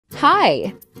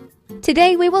Hi!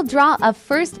 Today we will draw a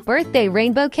first birthday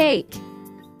rainbow cake.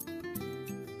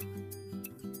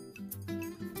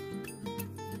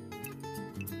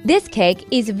 This cake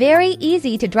is very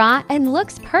easy to draw and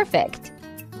looks perfect.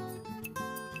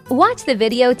 Watch the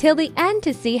video till the end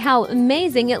to see how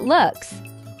amazing it looks.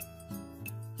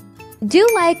 Do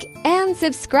like and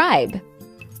subscribe.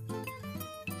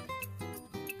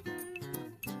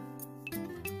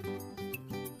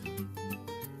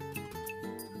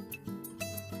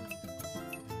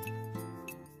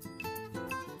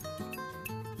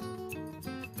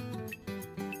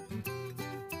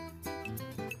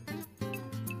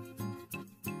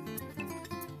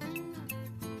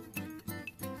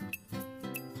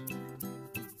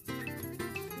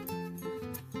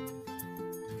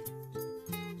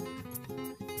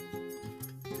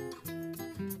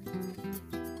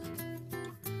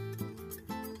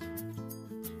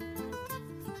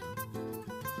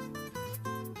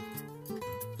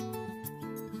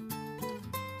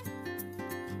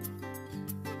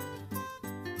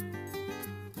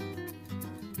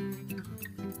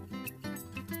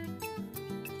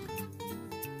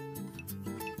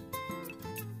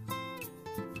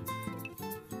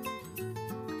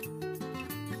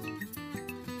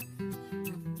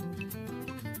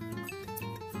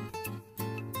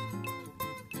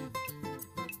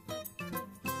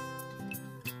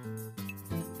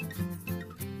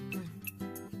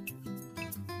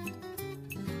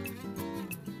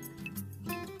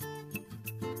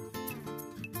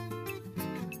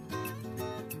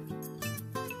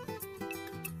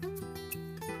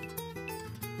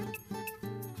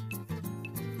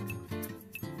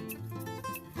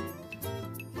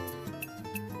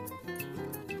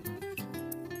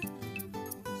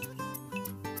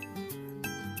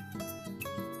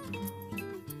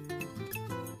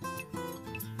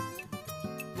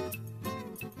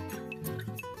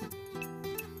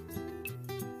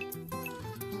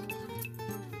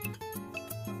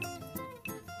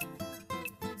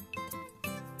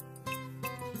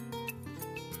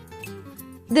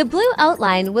 The blue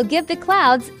outline will give the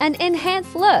clouds an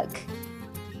enhanced look.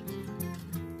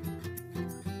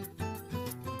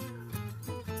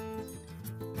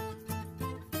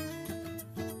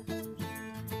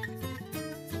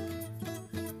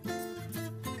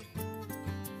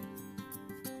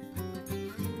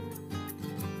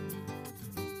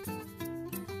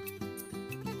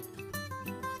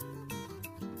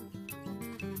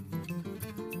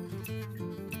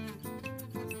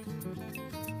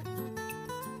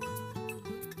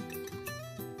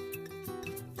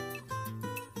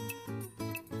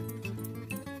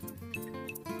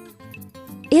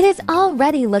 It is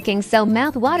already looking so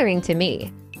mouth-watering to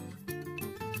me.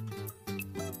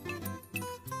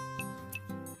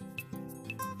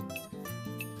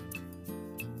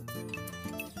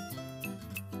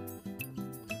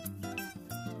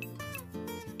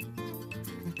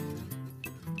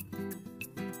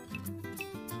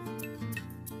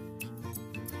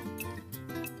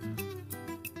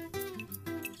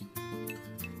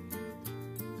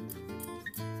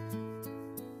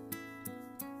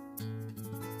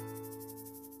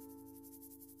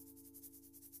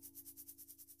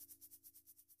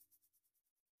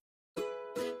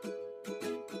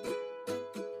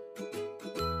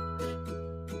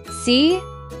 See?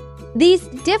 These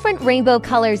different rainbow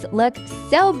colors look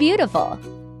so beautiful.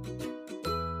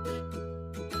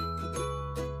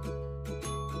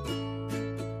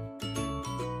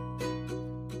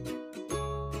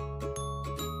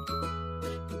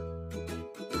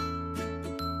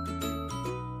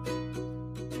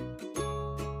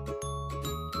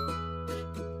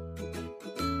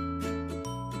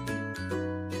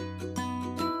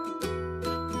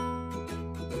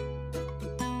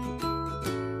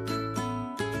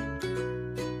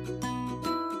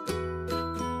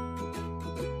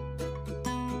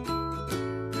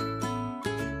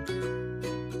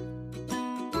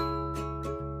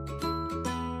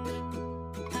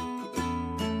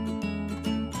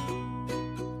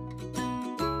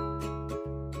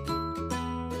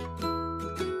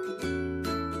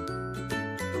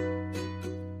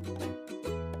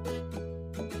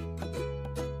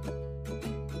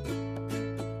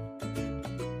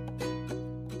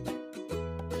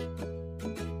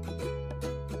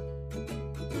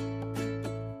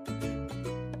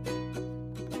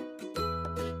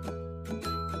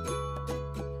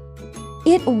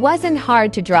 It wasn't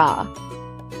hard to draw.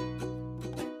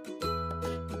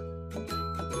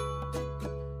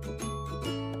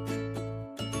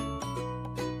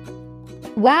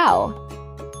 Wow!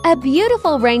 A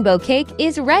beautiful rainbow cake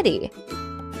is ready.